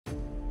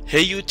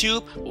Hey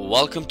YouTube,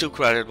 welcome to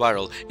Credit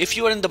Viral. If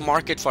you are in the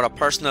market for a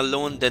personal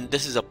loan, then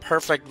this is a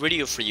perfect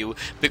video for you,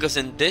 because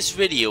in this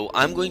video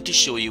I'm going to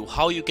show you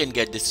how you can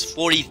get this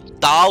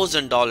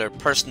 $40,000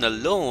 personal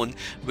loan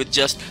with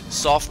just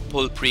soft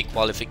pull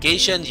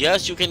pre-qualification.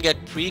 Yes, you can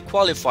get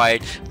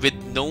pre-qualified with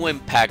no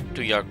impact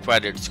to your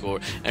credit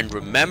score. And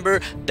remember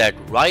that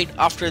right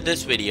after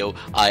this video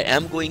I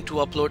am going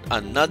to upload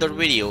another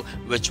video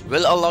which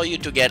will allow you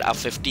to get a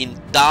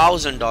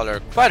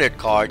 $15,000 credit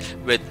card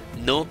with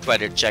no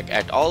credit check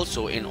at all.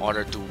 So in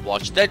order to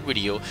watch that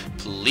video,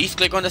 please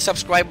click on the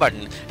subscribe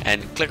button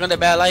and click on the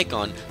bell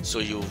icon so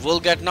you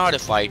will get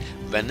notified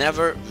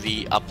whenever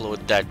we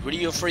upload that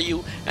video for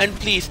you. And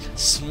please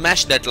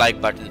smash that like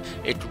button.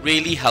 It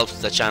really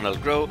helps the channel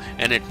grow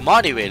and it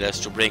motivates us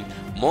to bring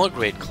more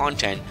great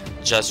content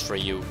just for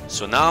you.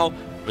 So now,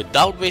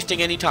 without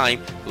wasting any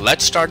time,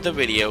 let's start the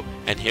video,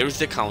 and here's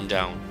the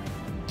countdown.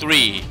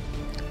 3,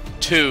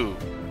 2,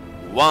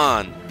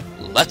 1,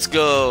 let's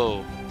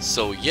go.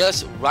 So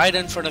yes, right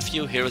in front of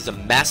you here is a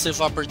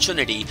massive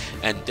opportunity,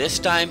 and this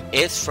time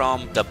it's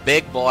from the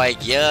big boy,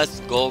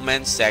 yes,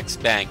 Goldman Sachs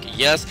Bank.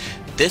 Yes,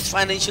 this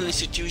financial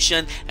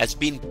institution has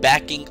been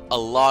backing a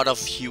lot of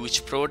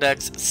huge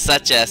products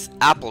such as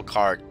Apple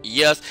Card.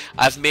 Yes,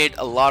 I've made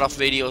a lot of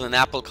videos on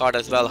Apple Card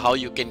as well, how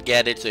you can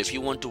get it. So if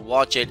you want to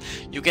watch it,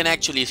 you can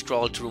actually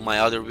scroll through my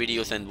other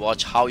videos and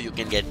watch how you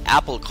can get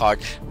Apple Card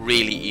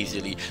really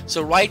easily.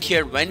 So right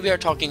here, when we are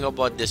talking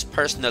about this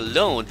personal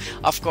loan,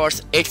 of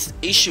course it's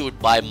issued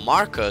by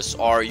Marcus,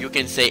 or you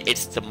can say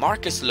it's the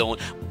Marcus loan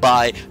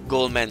by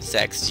Goldman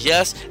Sachs.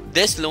 Yes,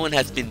 this loan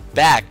has been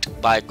backed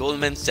by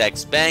Goldman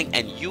Sachs Bank,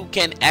 and you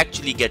can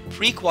actually get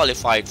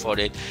pre-qualified for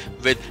it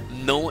with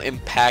no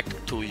impact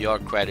to your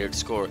credit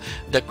score.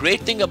 The great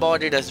thing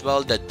about it as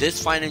well, that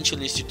this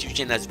financial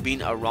institution has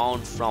been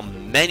around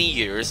from many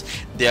years.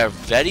 They are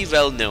very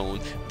well known,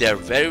 they are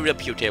very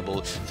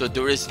reputable, so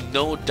there is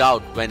no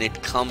doubt when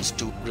it comes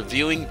to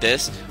reviewing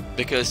this,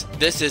 because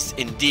this is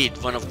indeed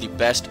one of the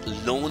best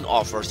loan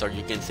offers, or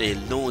you can say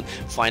loan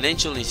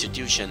financial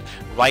institution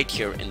right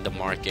here in the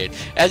market.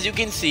 As you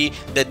can see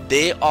that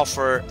they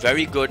offer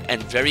very good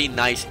and very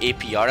nice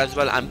APR as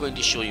well. I'm going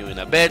to show you in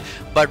a bit,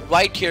 but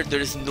right here there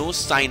is no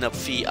sign up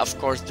fee. Of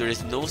course there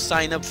is no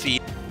sign up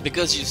fee,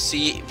 because you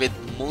see with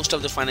most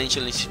of the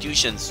financial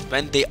institutions,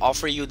 when they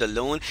offer you the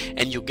loan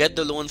and you get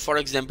the loan, for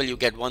example you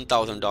get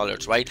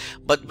 $1,000, right?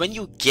 But when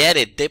you get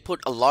it, they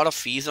put a lot of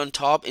fees on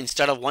top.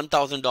 Instead of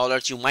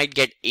 $1,000 you might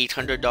get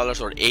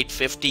 $800 or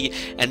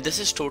 $850, and this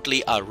is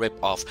totally a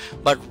rip-off.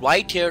 But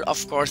right here,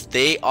 of course,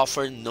 they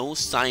offer no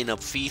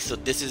sign-up fee, so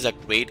this is a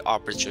great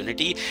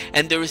opportunity,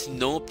 and there is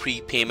no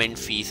prepayment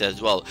fees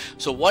as well.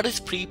 So what is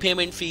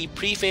prepayment fee?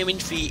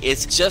 Prepayment fee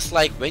is just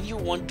like when you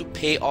want to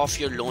pay off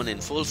your loan in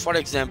full. For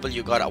example,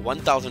 you got a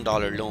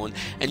 $1,000 loan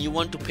and you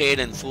want to pay it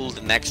in full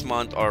the next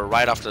month or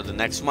right after the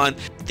next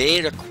month,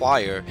 they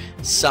require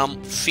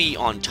some fee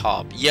on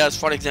top. Yes,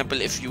 for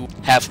example, if you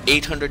have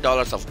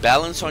 $800 of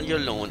balance on your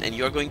loan and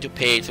you're going to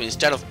pay it, so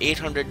instead of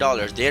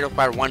 $800 they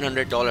require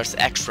 $100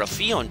 extra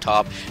fee on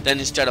top. Then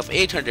instead of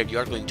 $800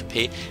 you're going to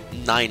pay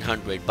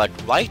 $900. But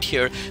right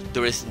here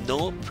there is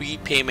no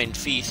prepayment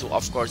fee, so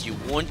of course you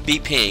won't be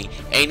paying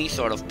any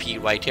sort of fee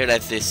right here.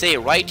 As they say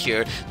right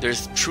here,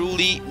 there's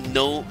truly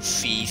no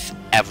fees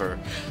ever.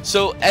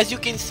 So as you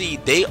can see,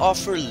 they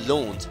offer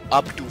loans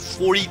up to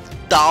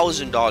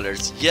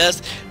 $40,000.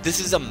 Yes, this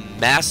is a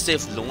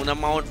massive loan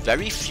amount.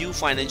 Very few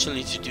financial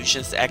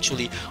institutions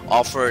actually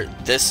offer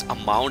this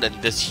amount and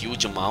this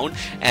huge amount,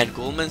 and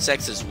Goldman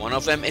Sachs is one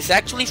of them. It's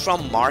actually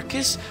from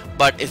Marcus,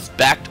 but it's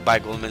backed by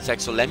Goldman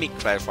Sachs. So let me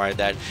clarify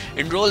that.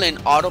 Enroll in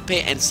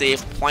AutoPay and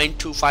save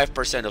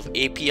 0.25% of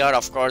APR.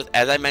 Of course,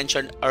 as I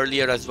mentioned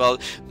earlier as well,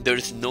 there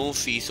is no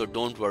fee, so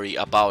don't worry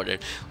about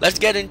it. Let's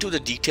get into the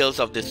details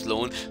of this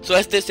loan. So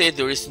as they say,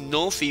 there is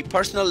no fee.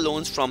 Personal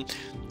loans from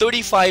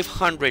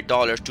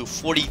 $3,500 to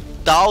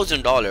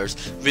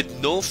 $40,000 with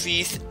no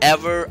fees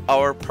ever.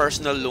 Our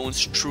personal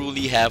loans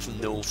truly have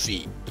no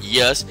fee.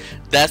 Yes,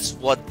 that's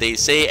what they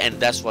say and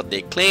that's what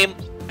they claim.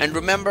 And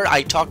remember,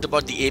 I talked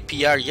about the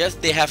APR. Yes,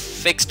 they have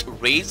fixed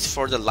rates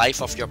for the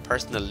life of your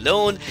personal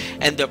loan,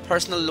 and the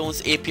personal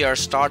loans APR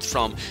starts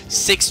from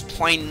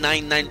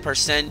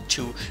 6.99%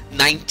 to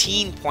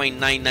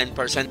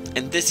 19.99%,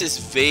 and this is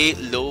way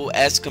low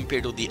as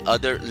compared to the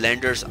other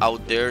lenders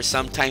out there.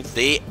 Sometimes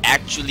they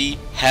actually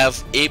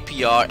have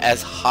APR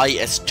as high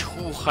as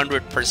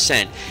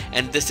 200%,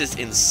 and this is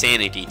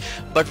insanity.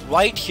 But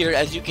right here,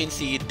 as you can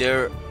see,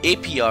 their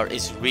APR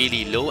is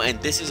really low, and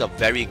this is a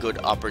very good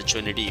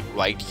opportunity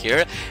right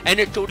here. And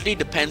it totally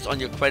depends on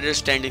your credit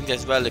standings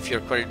as well. If your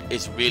credit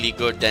is really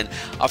good, then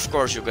of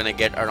course you're gonna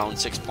get around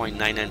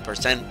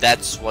 6.99%.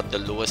 That's what the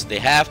lowest they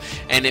have.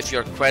 And if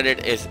your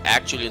credit is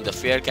actually in the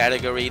fair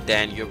category,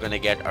 then you're gonna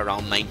get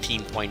around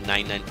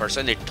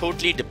 19.99%. It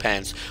totally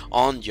depends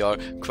on your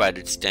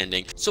credit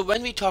standing. So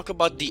when we talk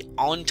about the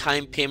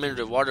on-time payment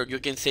reward, or you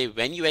can say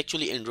when you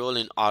actually enroll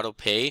in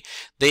AutoPay,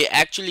 they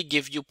actually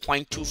give you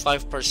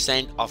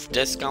 0.25% of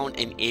discount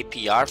in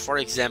APR. For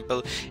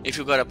example, if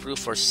you got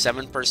approved for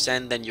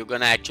 7%, then you're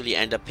gonna actually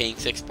end up paying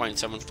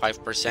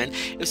 6.75%.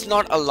 It's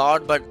not a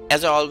lot, but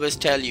as I always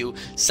tell you,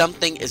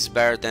 something is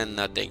better than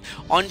nothing.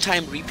 On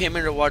time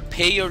repayment reward: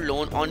 pay your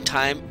loan on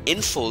time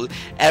in full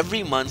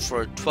every month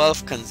for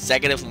 12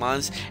 consecutive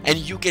months, and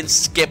you can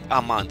skip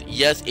a month.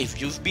 Yes,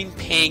 if you've been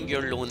paying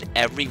your loan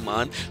every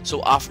month,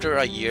 so after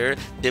a year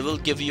they will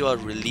give you a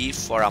relief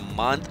for a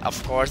month,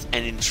 of course,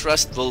 and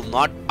interest will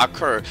not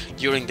occur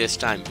during this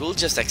time. We'll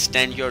just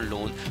extend your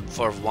loan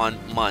for 1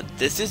 month.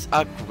 This is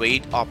a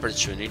great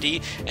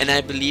opportunity, and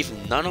I believe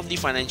none of the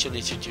financial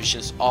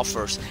institutions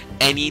offers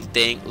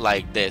anything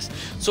like this.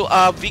 So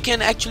we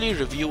can actually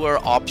review our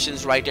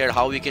options right here,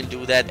 how we can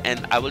do that,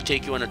 and I will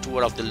take you on a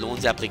tour of the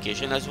loans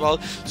application as well.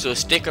 So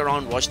stick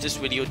around, watch this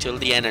video till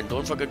the end, and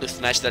don't forget to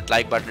smash that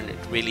like button. It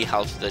really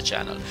helps the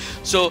channel.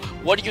 So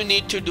what you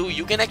need to do,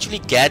 you can actually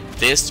get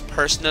this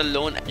personal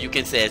loan, you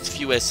can say as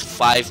few as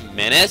 5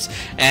 minutes,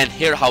 and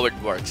here how it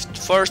works.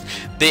 First,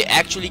 they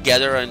actually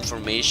gather our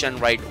information,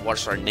 right?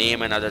 What's our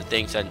name and other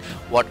things, and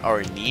what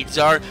our needs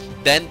are.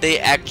 Then they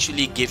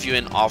actually give you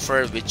an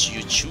offer which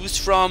you choose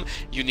from.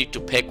 You need to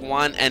pick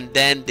one, and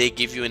then they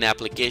give you an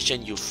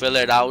application. You fill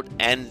it out,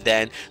 and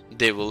then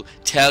they will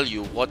tell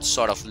you what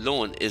sort of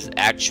loan is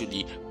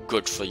actually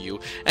good for you.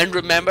 And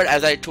remember,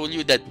 as I told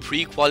you, that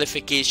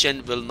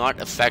pre-qualification will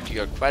not affect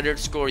your credit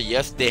score.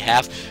 Yes, they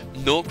have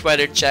no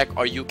credit check,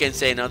 or you can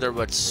say in other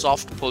words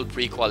soft pull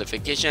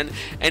pre-qualification,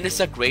 and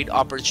it's a great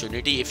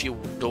opportunity if you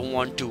don't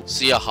want to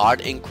see a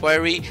hard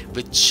inquiry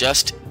with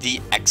just the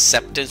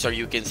acceptance, or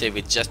you can say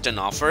with just an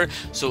offer.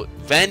 So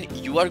when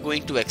you are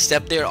going to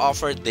accept their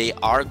offer, they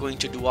are going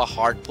to do a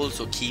hard pull,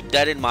 so keep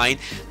that in mind.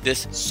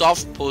 This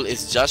soft pull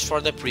is just for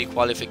the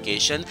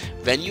pre-qualification.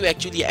 When you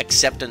actually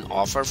accept an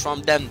offer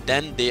from them,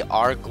 then they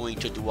are going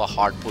to do a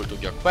hard pull to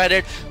your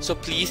credit, so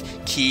please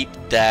keep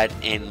that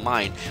in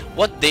mind.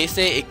 What they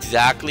say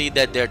exactly,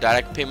 that their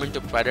direct payment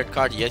to credit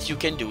card, yes, you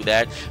can do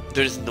that.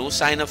 There is no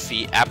sign-up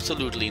fee,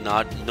 absolutely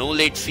not. No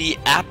late fee,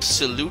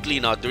 absolutely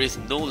not. There is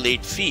no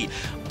late fee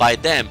by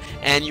them,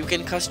 and you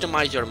can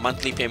customize your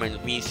monthly payment.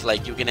 It means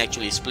like you can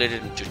actually split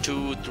it into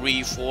 2,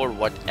 3, 4,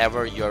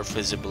 whatever your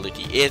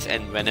feasibility is,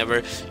 and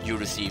whenever you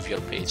receive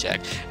your paycheck.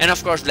 And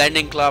of course,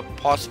 Lending Club,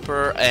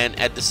 Prosper, and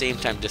at the same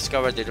time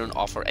Discover, they don't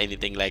offer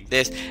anything like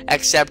this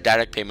except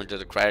direct payment to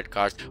the credit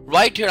cards.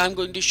 Right here, I'm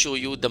going to show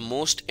you the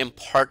most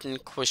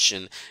important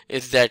question,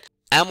 is that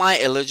am I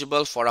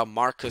eligible for a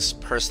Marcus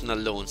personal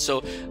loan?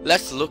 So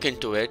let's look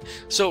into it.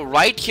 So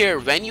right here,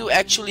 when you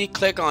actually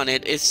click on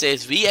it, it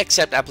says we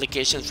accept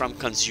applications from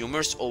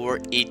consumers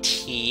over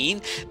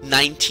 18,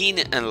 19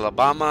 in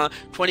Alabama,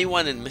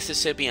 21 in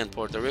Mississippi and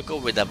Puerto Rico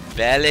with a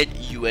valid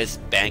US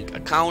bank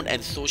account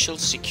and social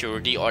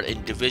security or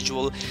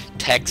individual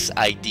tax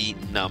ID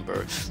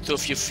number. So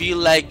if you feel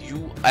like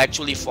you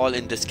actually fall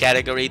in this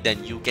category,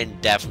 then you can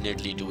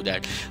definitely do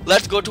that.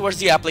 Let's go towards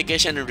the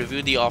application and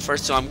review the offer.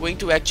 So I'm going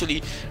to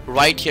actually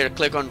right here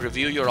click on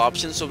review your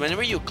options. So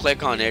whenever you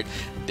click on it,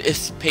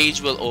 this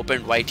page will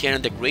open right here,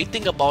 and the great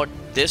thing about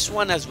this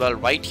one as well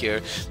right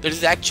here, there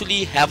is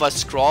actually have a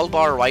scroll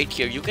bar right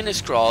here. You can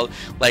scroll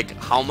like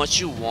how much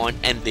you want,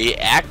 and they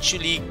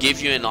actually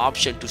give you an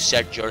option to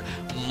set your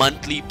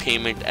monthly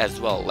payment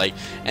as well, like,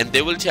 and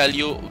they will tell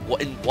you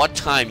in what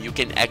time you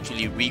can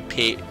actually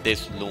repay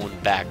this loan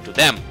back to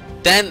them.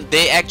 Then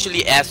they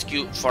actually ask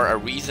you for a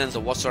reason, so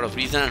what sort of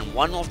reason. And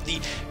one of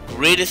the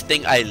greatest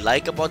thing I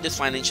like about this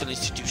financial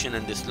institution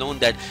and this loan,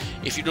 that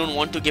if you don't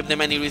want to give them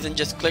any reason,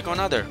 just click on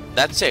other.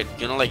 That's it.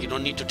 You know, like, you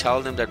don't need to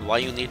tell them that why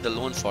you need the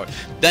loan for.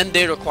 Then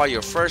they require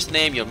your first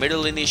name, your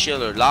middle initial,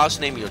 your last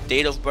name, your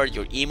date of birth,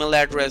 your email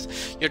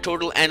address, your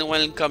total annual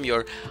income,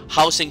 your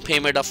housing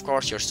payment, of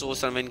course, your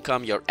source of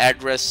income, your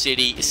address,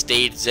 city,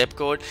 state, zip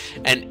code.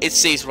 And it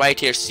says right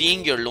here,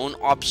 seeing your loan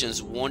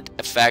options won't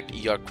affect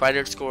your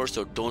credit score,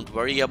 so don't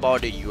worry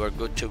about it. You are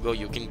good to go.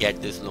 You can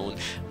get this loan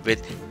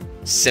with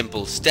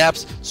simple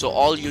steps. So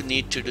all you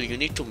need to do, you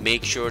need to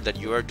make sure that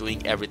you are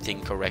doing everything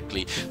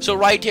correctly. So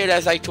right here,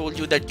 as I told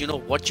you, that you know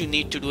what you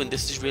need to do, and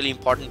this is really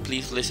important,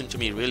 please listen to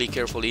me really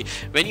carefully.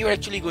 When you're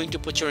actually going to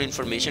put your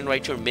information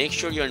right here, make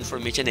sure your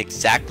information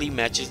exactly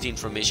matches the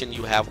information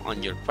you have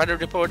on your credit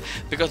report,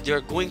 because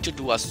they're going to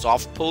do a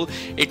soft pull.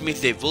 It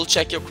means they will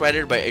check your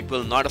credit, but it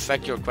will not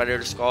affect your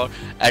credit score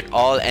at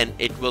all, and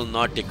it will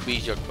not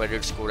decrease your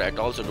credit score at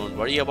all, so don't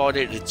worry about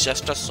it. It's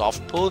just a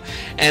soft pull,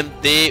 and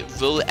they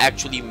will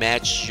actually match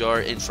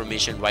your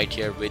information right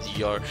here with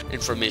your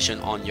information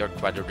on your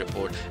credit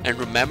report. And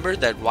remember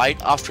that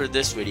right after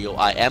this video,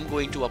 I am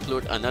going to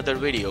upload another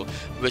video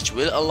which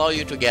will allow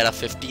you to get a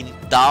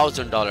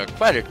 $15,000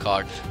 credit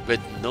card with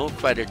no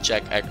credit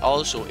check at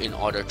all. So in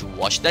order to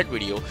watch that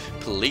video,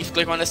 please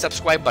click on the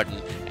subscribe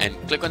button and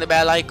click on the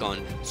bell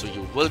icon, so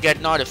you will get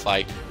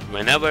notified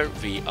whenever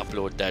we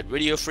upload that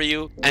video for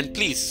you. And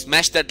please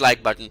smash that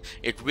like button.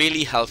 It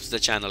really helps the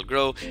channel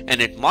grow,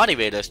 and it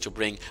motivates us to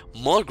bring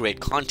more great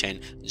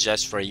content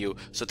just for you.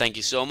 So thank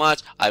you so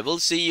much. I will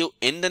see you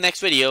in the next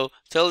video.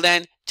 Till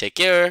then, take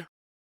care.